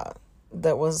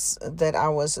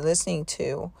listening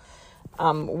to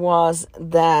was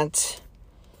that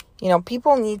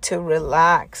people need to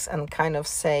relax and kind of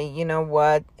say, you know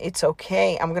what, it's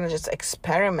okay. I'm going to just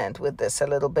experiment with this a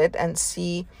little bit and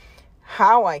see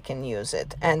how I can use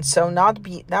it. And so not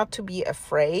to be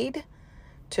afraid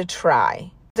to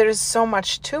try. There is so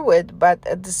much to it, but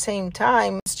at the same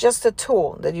time, it's just a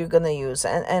tool that you're going to use.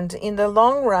 And in the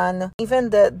long run, even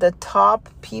the top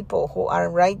people who are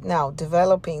right now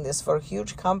developing this for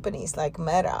huge companies like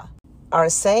Meta are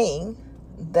saying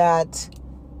that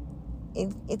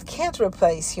it can't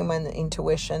replace human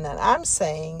intuition. And I'm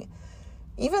saying,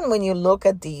 even when you look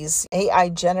at these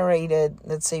AI-generated,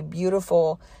 let's say,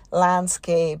 beautiful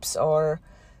landscapes or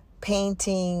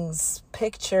paintings,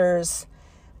 pictures,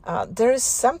 there is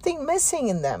something missing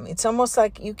in them. It's almost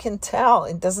like you can tell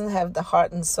it doesn't have the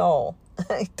heart and soul.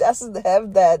 It doesn't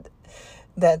have that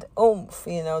oomph,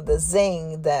 the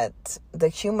zing that the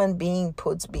human being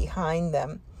puts behind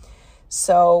them.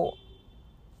 So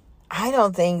I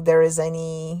don't think there is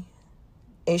any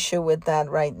issue with that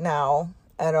right now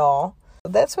at all.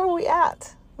 That's where we're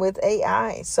at with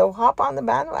AI. So hop on the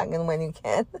bandwagon when you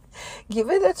can. Give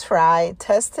it a try.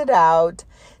 Test it out.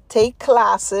 Take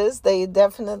classes. They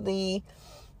definitely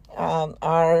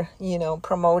are,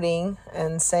 promoting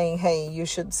and saying, hey, you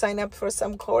should sign up for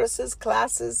some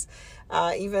classes.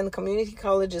 Even community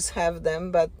colleges have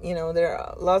them, but, there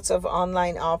are lots of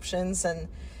online options, and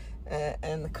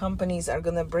companies are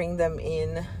going to bring them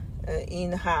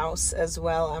in-house as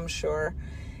well, I'm sure.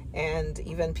 And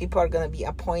even people are going to be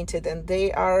appointed, and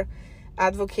they are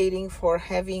advocating for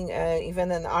having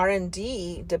even an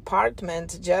R&D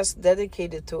department just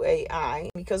dedicated to AI,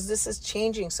 because this is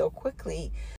changing so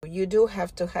quickly. You do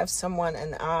have to have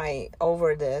an eye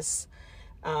over this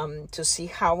to see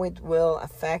how it will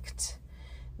affect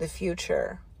the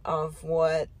future of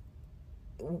what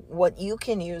you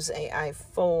can use AI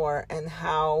for, and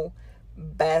how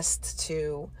best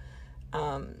to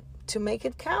make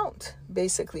it count,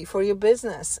 basically, for your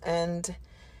business and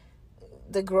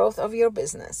the growth of your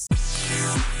business.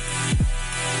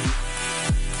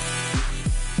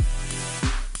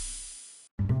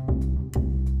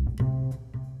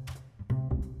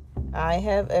 I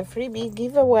have a freebie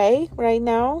giveaway right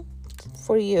now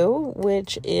for you,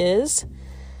 which is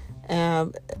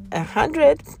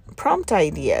 100 prompt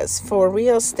ideas for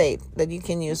real estate that you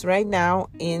can use right now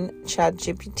in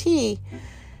ChatGPT.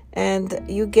 And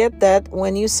you get that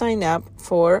when you sign up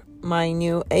for my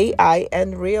new AI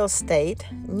and real estate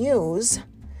news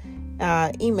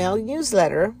email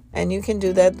newsletter. And you can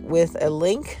do that with a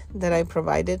link that I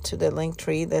provided to the link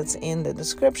tree that's in the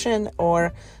description,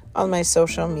 or on my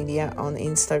social media on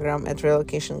Instagram at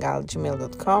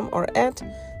relocationgal@gmail.com or at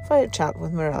Fire Chat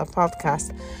with Mirella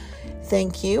Podcast.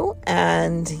 Thank you.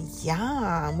 And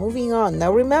moving on.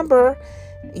 Now remember,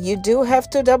 you do have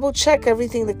to double check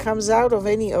everything that comes out of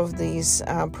any of these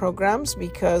programs,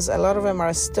 because a lot of them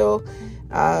are still,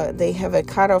 they have a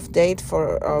cutoff date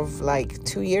of like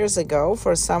 2 years ago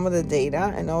for some of the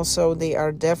data. And also they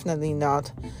are definitely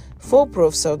not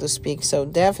foolproof, so to speak. So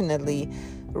definitely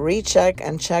recheck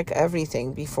and check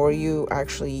everything before you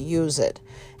actually use it.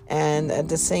 And at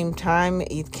the same time,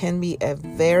 it can be a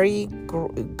very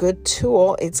good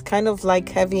tool. It's kind of like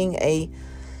having a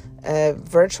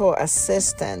virtual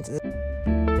assistant.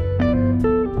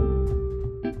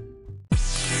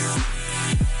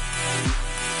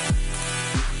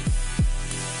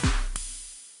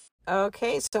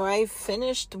 Okay, so I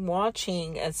finished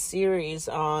watching a series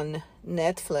on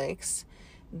Netflix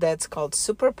that's called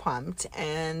Super Pumped,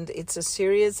 and it's a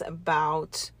series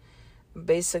about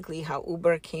basically how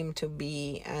Uber came to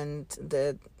be and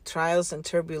the trials and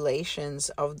tribulations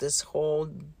of this whole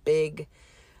big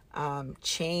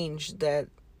change that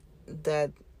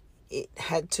it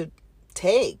had to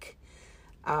take.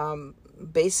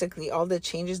 Basically, all the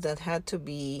changes that had to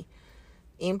be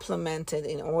implemented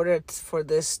in order for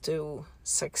this to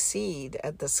succeed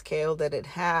at the scale that it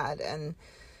had, and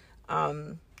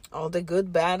all the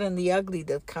good, bad, and the ugly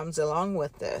that comes along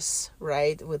with this,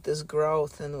 right? With this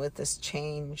growth and with this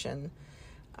change, and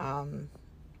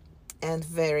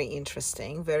very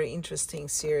interesting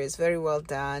series, very well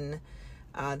done.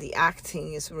 The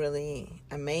acting is really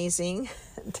amazing.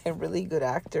 They're really good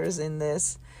actors in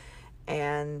this.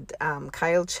 And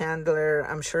Kyle Chandler,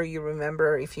 I'm sure you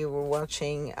remember if you were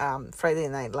watching Friday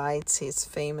Night Lights. He's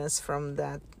famous from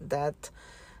that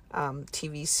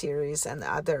TV series and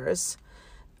others.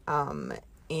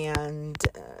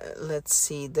 Let's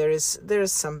see,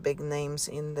 there's some big names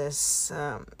in this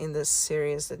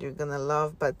series that you're gonna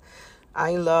love. But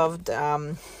I loved.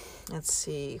 Let's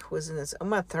see, who's in this?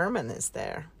 Uma Thurman is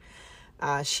there.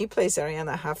 She plays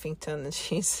Ariana Huffington, and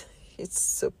she's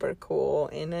super cool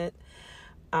in it.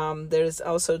 There's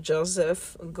also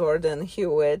Joseph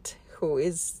Gordon-Levitt, who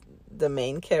is the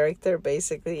main character,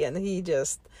 basically, and he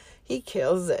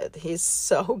kills it. He's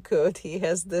so good. He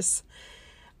has this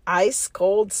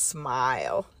ice-cold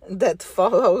smile that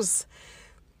follows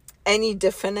any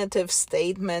definitive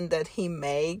statement that he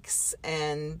makes,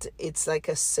 and it's like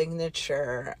a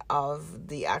signature of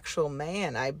the actual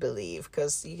man, I believe,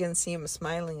 because you can see him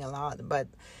smiling a lot, but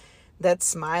that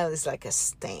smile is like a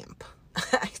stamp.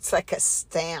 It's like a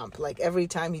stamp. Like every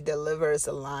time he delivers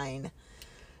a line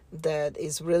that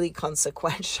is really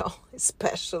consequential,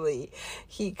 especially,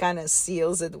 he kind of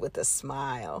seals it with a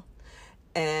smile.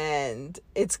 And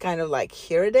it's kind of like,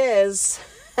 here it is,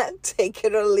 take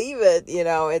it or leave it.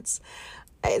 It's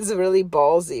really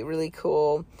ballsy, really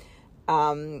cool.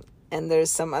 And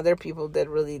there's some other people that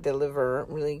really deliver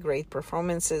really great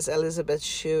performances. Elizabeth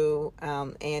Shue,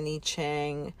 Annie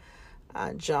Chang,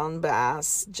 John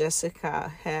Bass,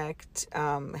 Jessica Hecht,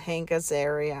 Hank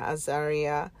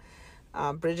Azaria,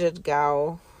 Bridget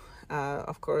Gao,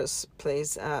 of course,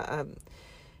 plays a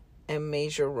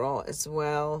major role as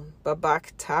well.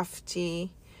 Babak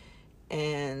Tafti,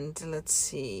 and let's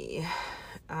see.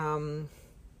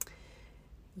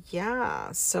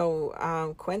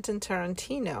 So Quentin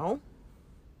Tarantino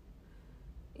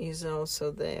is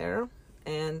also there.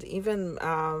 And even,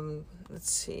 let's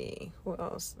see, who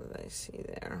else did I see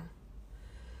there?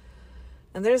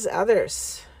 And there's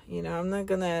others. I'm not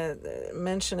going to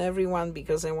mention everyone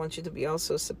because I want you to be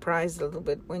also surprised a little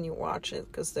bit when you watch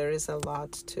it, because there is a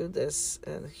lot to this,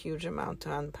 a huge amount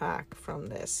to unpack from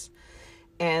this.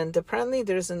 And apparently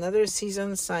there's another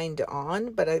season signed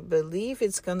on, but I believe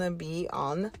it's going to be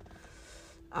on,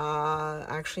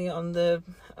 actually on the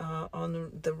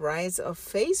rise of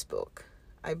Facebook.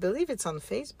 I believe it's on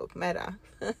Facebook, Meta.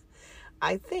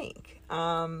 I think.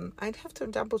 I'd have to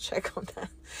double check on that.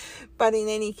 But in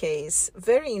any case,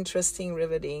 very interesting,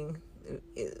 riveting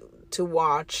to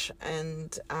watch,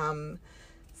 and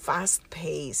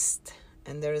fast-paced,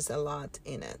 and there's a lot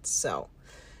in it. So,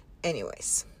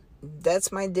 anyways,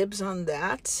 that's my dibs on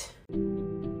that.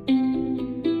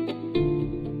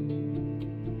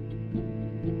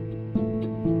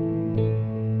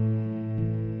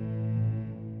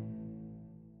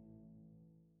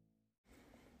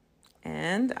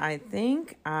 And I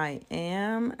think I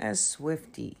am a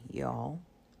Swiftie, y'all.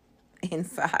 In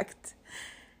fact,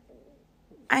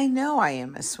 I know I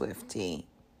am a Swiftie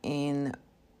in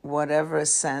whatever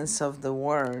sense of the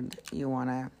word you want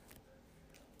to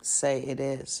say it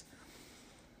is.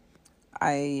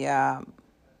 I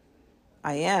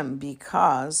am,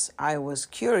 because I was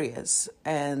curious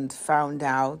and found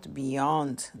out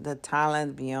beyond the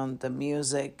talent, beyond the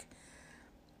music.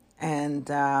 And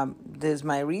there's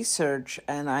my research,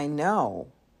 and I know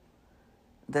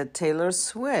that Taylor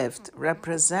Swift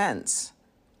represents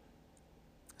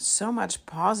so much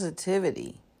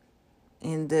positivity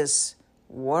in this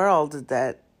world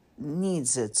that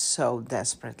needs it so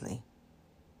desperately.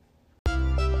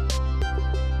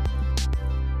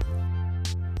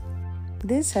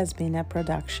 This has been a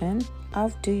production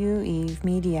of Do You Eve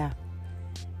Media.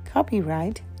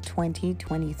 Copyright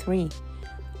 2023.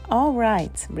 All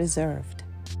rights reserved.